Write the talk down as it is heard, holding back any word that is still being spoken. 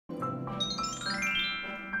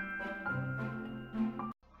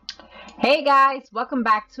Hey guys, welcome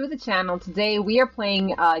back to the channel. Today we are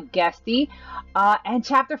playing Guesty, and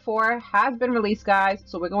Chapter 4 has been released, guys.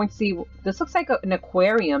 So we're going to see. This looks like an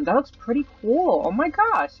aquarium. That looks pretty cool. Oh my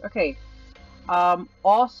gosh. Okay.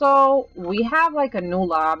 Also, we have like a new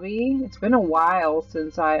lobby. It's been a while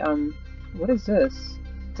since what is this?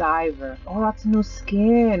 Diver. Oh, that's a new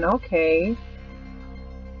skin. Okay.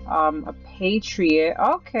 A patriot.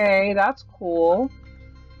 Okay, that's cool.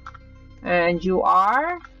 And you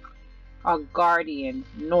are a guardian.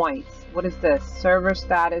 Noise. What is this? Server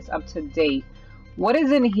status up to date. What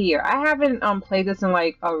is in here? I haven't played this in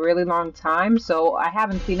like a really long time, so I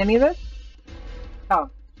haven't seen any of this.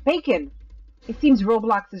 Oh, bacon. It seems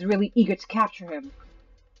Roblox is really eager to capture him.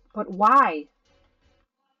 But why?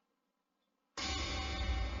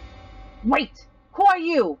 Wait! Who are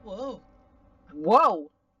you? Whoa.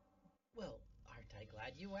 Whoa! Well, aren't I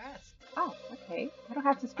glad you asked? Oh, okay. I don't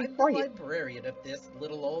have to speak I'm for the you. librarian of this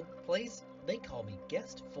little old place. They call me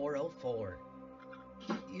Guest 404.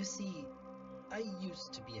 You see, I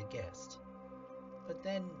used to be a guest. But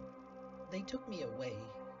then they took me away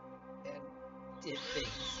and did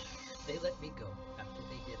things. They let me go after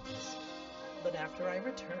they did this. But after I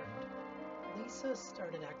returned, Lisa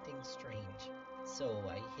started acting strange. So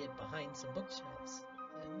I hid behind some bookshelves,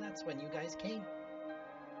 and that's when you guys came.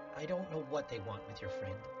 I don't know what they want with your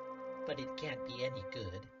friend, but it can't be any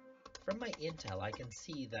good. From my intel, I can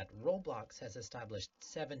see that Roblox has established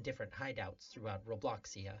 7 different hideouts throughout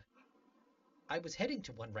Robloxia. I was heading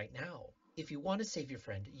to one right now. If you want to save your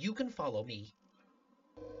friend, you can follow me.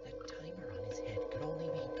 That timer on his head could only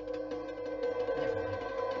mean... Never mind.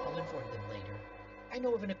 I'll inform them later. I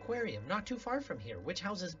know of an aquarium not too far from here, which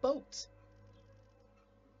houses boats.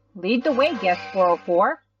 Lead the way, Guest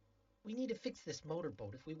 404. We need to fix this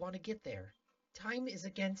motorboat if we want to get there. Time is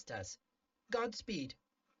against us. Godspeed.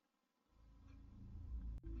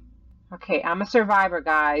 Okay, I'm a survivor,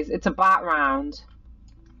 guys. It's a bot round.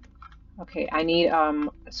 Okay, I need a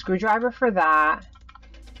screwdriver for that.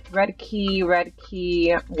 Red key, red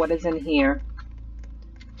key. What is in here?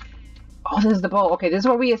 Oh, this is the boat. Okay, this is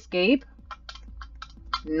where we escape.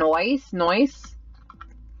 Noise, noise.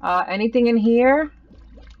 Anything in here?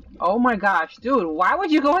 Oh my gosh, dude, why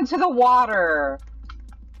would you go into the water?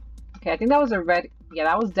 Okay, I think that was a red... Yeah,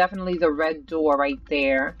 that was definitely the red door right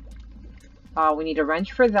there. We need a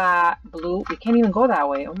wrench for that. Blue. We can't even go that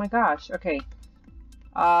way. Oh my gosh. Okay.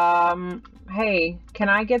 Hey, can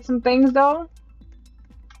I get some things though?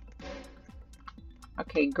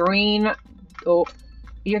 Okay, green. Oh,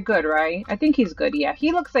 you're good, right? I think he's good. Yeah,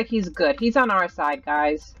 he looks like he's good. He's on our side,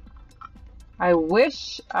 guys. I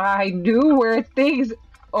wish I knew where things...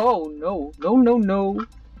 Oh, no. No, no, no.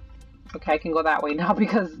 Okay, I can go that way now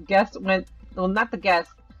because Guest went... Well, not the Guest.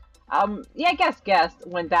 Yeah, I guess Guest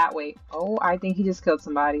went that way. Oh, I think he just killed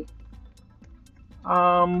somebody.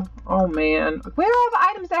 Oh man. Where are all the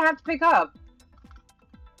items that I have to pick up?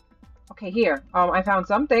 Okay, here. I found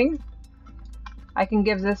something. I can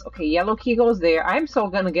give this... Okay, yellow key goes there. I'm so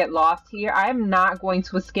gonna get lost here. I'm not going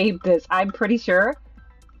to escape this. I'm pretty sure.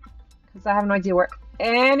 Because I have no idea where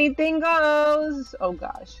anything goes. Oh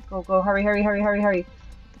gosh. Go, go. Hurry, hurry, hurry, hurry, hurry.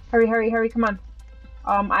 Hurry, hurry, hurry. Come on.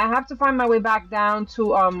 I have to find my way back down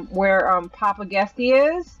to where Papa Guesty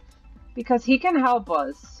is, because he can help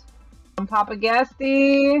us. Papa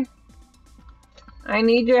Guesty, I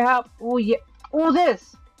need your help. Oh yeah. Oh,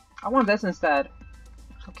 this. I want this instead.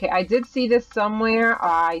 Okay, I did see this somewhere.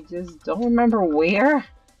 I just don't remember where.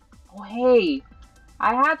 Oh hey,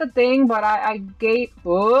 I had the thing, but I gave.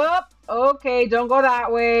 Whoop. Okay, don't go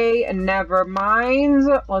that way. Never mind.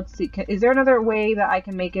 Let's see. Is there another way that I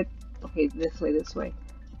can make it? Okay, this way, this way.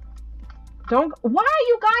 Don't... Why are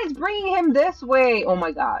you guys bringing him this way? Oh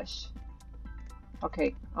my gosh.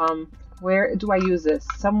 Okay, where do I use this?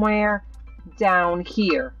 Somewhere down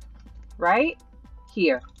here. Right?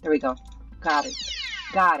 Here. There we go. Got it.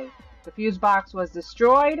 Got it. The fuse box was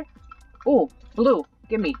destroyed. Oh, blue.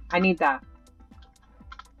 Give me. I need that.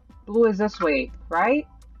 Blue is this way, right?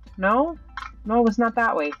 No? No, it's not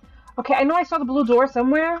that way. Okay, I know I saw the blue door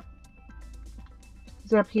somewhere.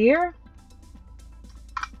 Is it up here?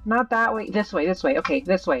 Not that way. This way, this way. Okay,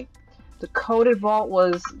 this way. The coded vault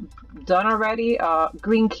was done already.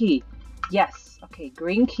 Green key. Yes. Okay,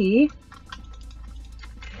 green key.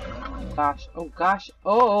 Gosh. Oh, gosh.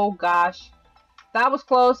 Oh, gosh. That was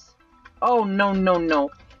close. Oh, no, no, no.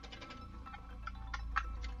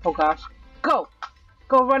 Oh, gosh. Go!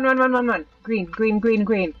 Go, run, run, run, run, run. Green, green, green,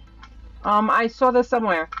 green. I saw this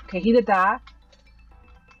somewhere. Okay, he did that.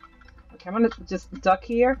 Okay, I'm gonna just duck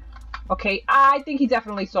here. Okay, I think he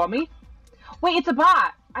definitely saw me. Wait, it's a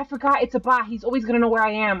bot! I forgot it's a bot. He's always gonna know where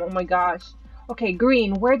I am. Oh my gosh. Okay,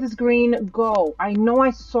 green. Where does green go? I know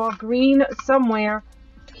I saw green somewhere.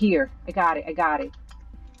 Here. I got it. I got it.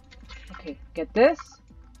 Okay, get this.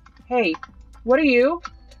 Hey, what are you?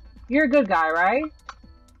 You're a good guy, right?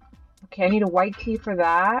 Okay, I need a white key for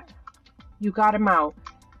that. You got him out.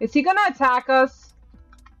 Is he gonna attack us?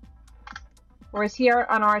 Or is he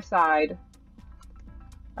on our side?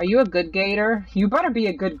 Are you a good gator? You better be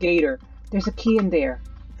a good gator. There's a key in there.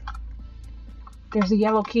 There's a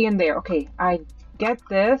yellow key in there. Okay, I get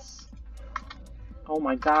this. Oh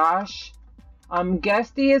my gosh.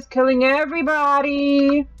 Guesty is killing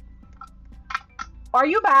everybody. Are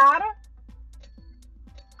you bad?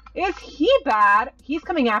 Is he bad? He's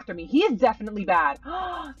coming after me. He is definitely bad.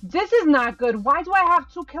 This is not good. Why do I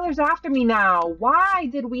have 2 killers after me now? Why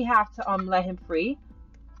did we have to let him free?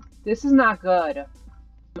 This is not good.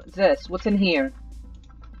 What's in here?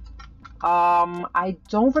 I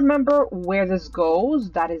don't remember where this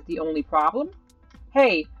goes. That is the only problem.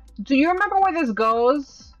 Hey, do you remember where this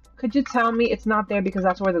goes? Could you tell me? It's not there because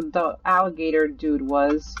that's where the alligator dude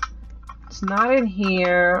was. It's not in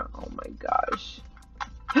here. Oh my gosh.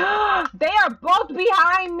 They are both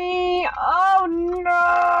behind me! Oh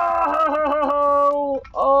no!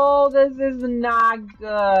 Oh, this is not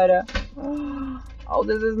good. Oh,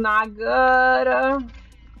 this is not good.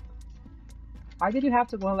 Why did you have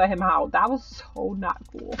to go and let him out? That was so not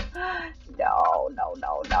cool. No, no,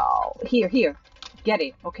 no, no. Here, here. Get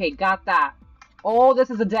it. Okay, got that. Oh, this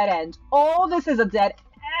is a dead end. Oh, this is a dead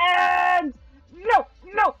end! No,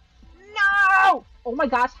 no, no! Oh my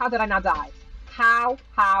gosh, how did I not die? How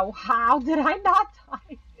did I not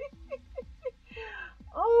die?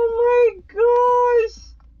 Oh my gosh!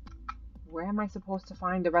 Where am I supposed to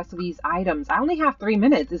find the rest of these items? I only have 3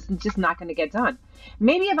 minutes. This is just not going to get done.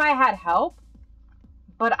 Maybe if I had help,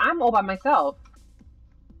 but I'm all by myself.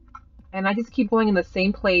 And I just keep going in the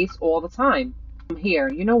same place all the time. Here,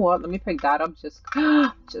 you know what? Let me pick that up just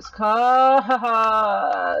cause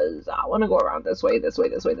I want to go around this way. I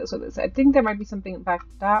think there might be something back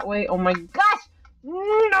that way. Oh my gosh!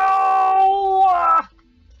 No!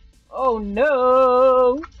 Oh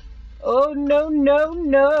no! Oh no, no,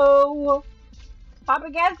 no! Papa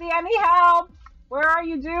Guesty, I need help! Where are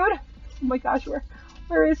you, dude? Oh my gosh,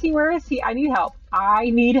 where is he? Where is he? I need help. I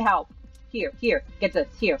need help. Here, get this.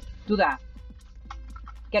 Here, do that.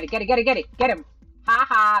 Get it. Get him.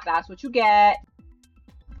 Haha, that's what you get.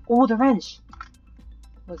 Oh, the wrench.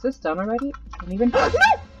 Was this done already? Can't even. No!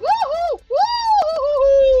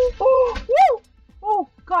 Oh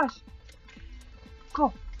gosh.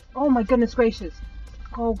 Go. Oh my goodness gracious.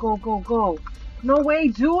 Go. No way,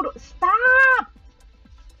 dude. Stop.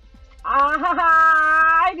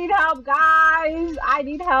 I need help, guys. I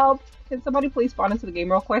need help. Can somebody please spawn into the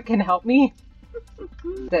game real quick and help me?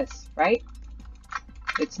 This, right?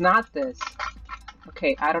 It's not this.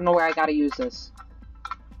 Okay, I don't know where I gotta use this.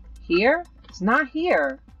 Here? It's not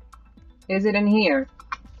here. Is it in here?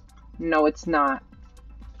 No, it's not.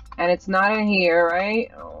 And it's not in here,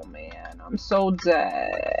 right? Oh man, I'm so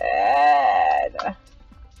dead.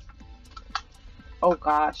 Oh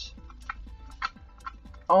gosh.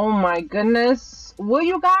 Oh my goodness. Will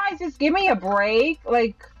you guys just give me a break?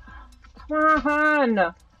 Like, come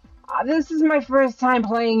on. This is my first time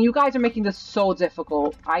playing. You guys are making this so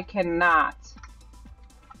difficult. I cannot.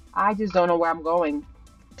 I just don't know where I'm going.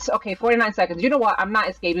 Okay, 49 seconds. You know what? I'm not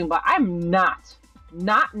escaping, but I'm not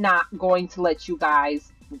going to let you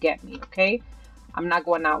guys get me, okay? I'm not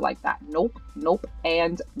going out like that. Nope,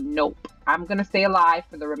 and nope. I'm gonna stay alive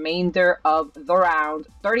for the remainder of the round.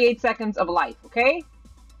 38 seconds of life, okay?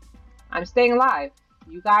 I'm staying alive.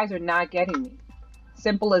 You guys are not getting me.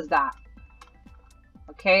 Simple as that.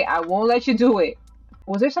 Okay, I won't let you do it.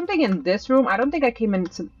 Was there something in this room? I don't think I came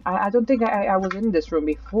into... I don't think I was in this room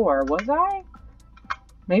before, was I?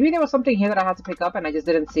 Maybe there was something here that I had to pick up and I just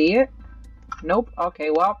didn't see it. Nope. Okay,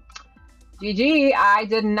 well, GG. I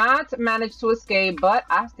did not manage to escape, but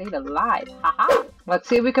I stayed alive. Haha. Let's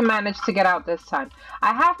see if we can manage to get out this time.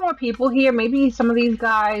 I have more people here. Maybe some of these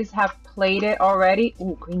guys have played it already.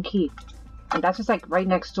 Ooh, green key. And that's just like right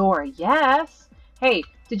next door. Yes. Hey,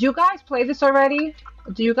 did you guys play this already?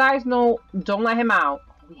 Do you guys know? Don't let him out.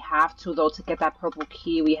 We have to, though, to get that purple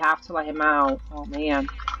key. We have to let him out. Oh, man.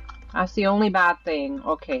 That's the only bad thing.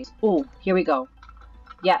 Okay. Ooh, here we go.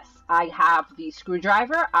 Yes, I have the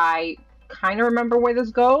screwdriver. I kind of remember where this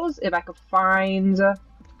goes. If I could find...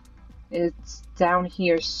 It's down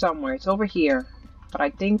here somewhere. It's over here. But I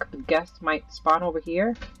think the guest might spawn over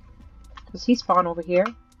here. Does he spawn over here?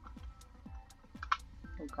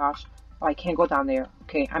 Oh, gosh. Oh, I can't go down there.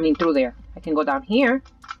 Okay, I mean through there. I can go down here.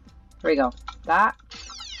 There we go. That.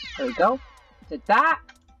 There we go. Did that.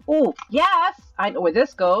 Oh, yes! I know where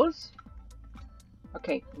this goes.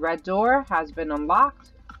 Okay, red door has been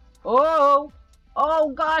unlocked. Oh! Oh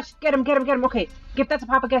gosh! Get him, get him, get him. Okay, give that to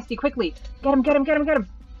Papa Guesty quickly. Get him, get him, get him, get him.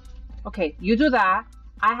 Okay, you do that.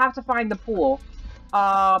 I have to find the pool.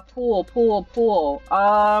 Pool.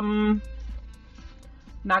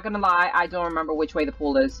 Not gonna lie, I don't remember which way the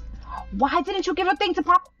pool is. Why didn't you give a thing to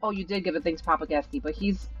Papa? Oh, you did give a thing to Papa Guesty, but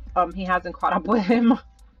he hasn't caught up with him.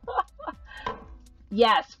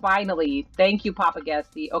 Yes, finally. Thank you, Papa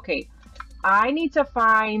Guesty. Okay, I need to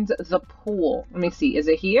find the pool. Let me see. Is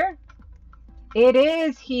it here? It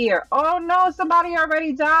is here. Oh no, somebody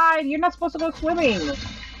already died. You're not supposed to go swimming.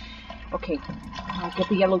 Okay, get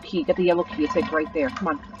the yellow key. Get the yellow key. It's like right there. Come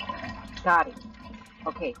on. Got it.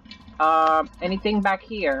 Okay. Anything back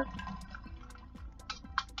here?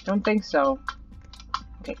 Don't think so.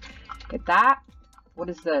 Okay, get that. What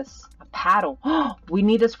is this? A paddle. We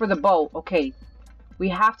need this for the boat. Okay. We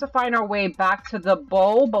have to find our way back to the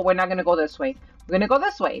bowl, but we're not going to go this way. We're going to go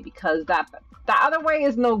this way because that other way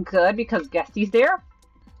is no good because Guesty's there.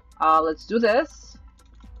 Let's do this.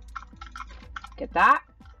 Get that.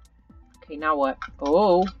 Okay, now what?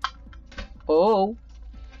 Oh. Oh.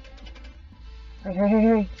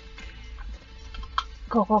 Hurry.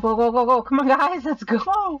 Go. Come on, guys. Let's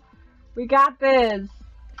go. We got this.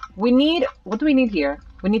 We need... What do we need here?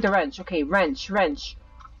 We need the wrench. Okay, wrench.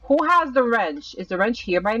 Who has the wrench? Is the wrench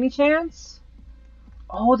here by any chance?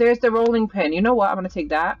 Oh, there's the rolling pin. You know what? I'm going to take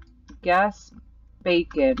that. Guess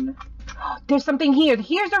bacon. There's something here.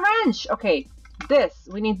 Here's the wrench. Okay, this.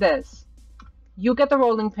 We need this. You get the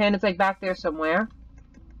rolling pin. It's like back there somewhere.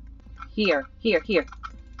 Here.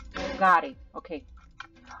 Got it. Okay.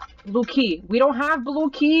 Blue key. We don't have blue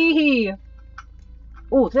key.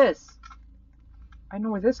 Oh, this. I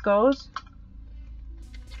know where this goes.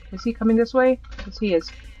 Is he coming this way? Yes, he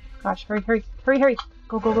is. Gosh, hurry.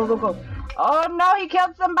 Go. Oh no, he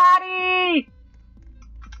killed somebody!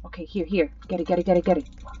 Okay, here. Get it.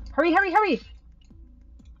 Hurry.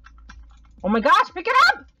 Oh my gosh, pick it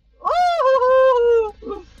up!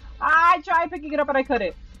 Ooh! I tried picking it up, but I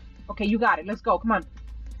couldn't. Okay, you got it. Let's go. Come on.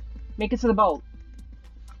 Make it to the boat.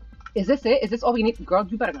 Is this it? Is this all we need? Girl,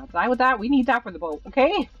 you better not die with that. We need that for the boat,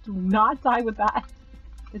 okay? Do not die with that.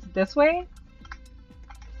 Is it this way?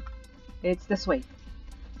 It's this way.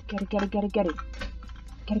 Get it. Get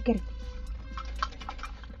it.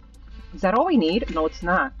 Is that all we need? No, it's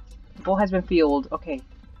not. The boat has been fueled. Okay.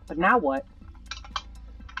 But now what?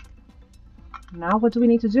 Now what do we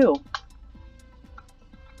need to do?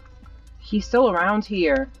 He's still around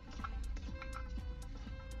here.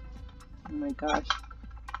 Oh my gosh.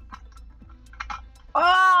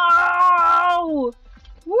 Oh!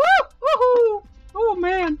 Woo! Oh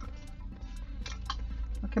man.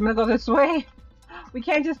 Okay, I'm gonna go this way. We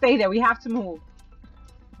can't just stay there. We have to move.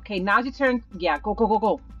 Okay, now's your turn. Yeah, go.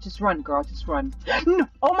 Just run, girl. Just run. No.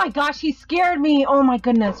 Oh my gosh, he scared me. Oh my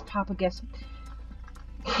goodness, Papa Guesty.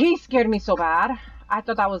 He scared me so bad. I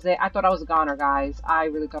thought that was it. I thought I was a goner, guys. I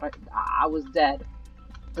really thought I was dead.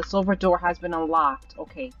 The silver door has been unlocked.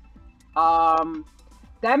 Okay.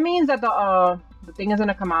 That means that the thing is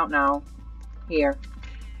gonna come out now. Here.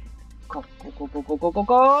 Go.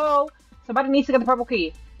 Somebody needs to get the purple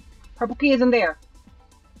key. Purple key isn't there.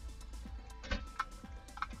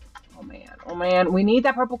 Oh man, we need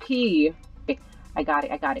that purple key. Okay, I got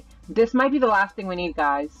it. This might be the last thing we need,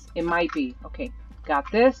 guys. It might be. Okay,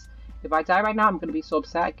 got this. If I die right now, I'm gonna be so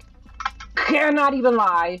upset. I cannot even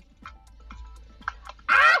lie.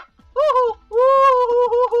 Ah! Ooh!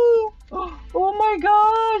 Oh my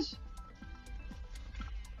gosh!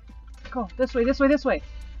 Go this way.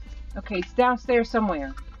 Okay, it's downstairs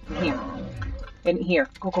somewhere. In here.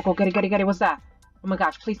 Go. Get it. What's that? Oh my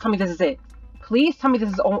gosh, please tell me this is it. Please tell me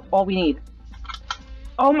this is all we need.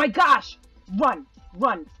 Oh my gosh! Run!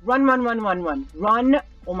 Run!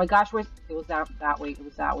 Oh my gosh, where's... It was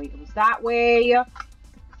that way.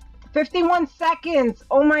 51 seconds!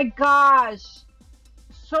 Oh my gosh!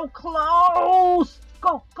 So close!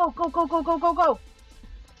 Go!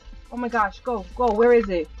 Oh my gosh, go! Where is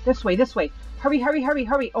it? This way.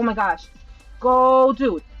 Hurry! Oh my gosh. Go,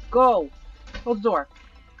 dude. Go. Close the door.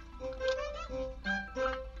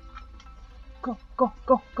 Go.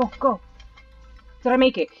 Did I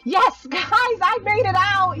make it? Yes, guys, I made it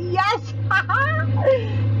out. Yes.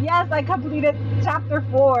 Yes, I completed chapter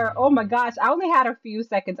 4. Oh my gosh, I only had a few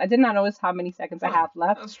seconds. I did not notice how many seconds I have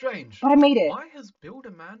left. That's strange. But I made it. Why has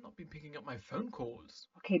Builderman not been picking up my phone calls?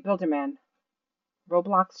 Okay, Builderman.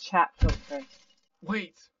 Roblox chat filter.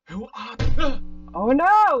 Wait, who are... Oh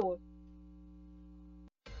no!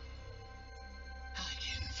 I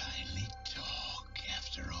can finally talk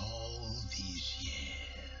after all these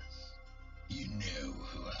years.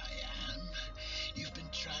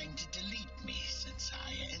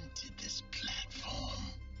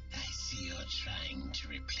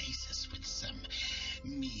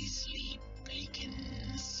 sleep,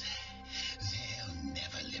 Bacons. They'll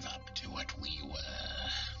never live up to what we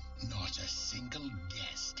were. Not a single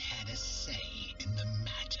guest had a say in the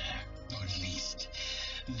matter. Or at least,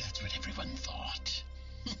 that's what everyone thought.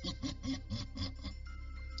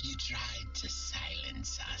 You tried to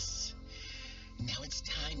silence us. Now it's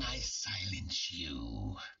time I silence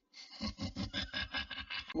you.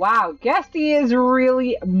 Wow, Guesty is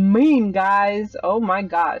really mean, guys. Oh my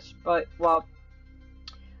gosh. But, well,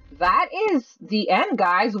 that is the end,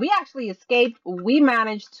 guys. We actually escaped. We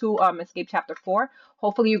managed to escape chapter 4.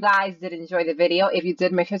 Hopefully you guys did enjoy the video. If you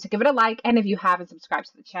did, make sure to give it a like. And if you haven't subscribed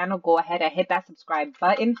to the channel, go ahead and hit that subscribe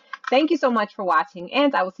button. Thank you so much for watching,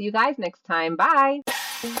 and I will see you guys next time. Bye!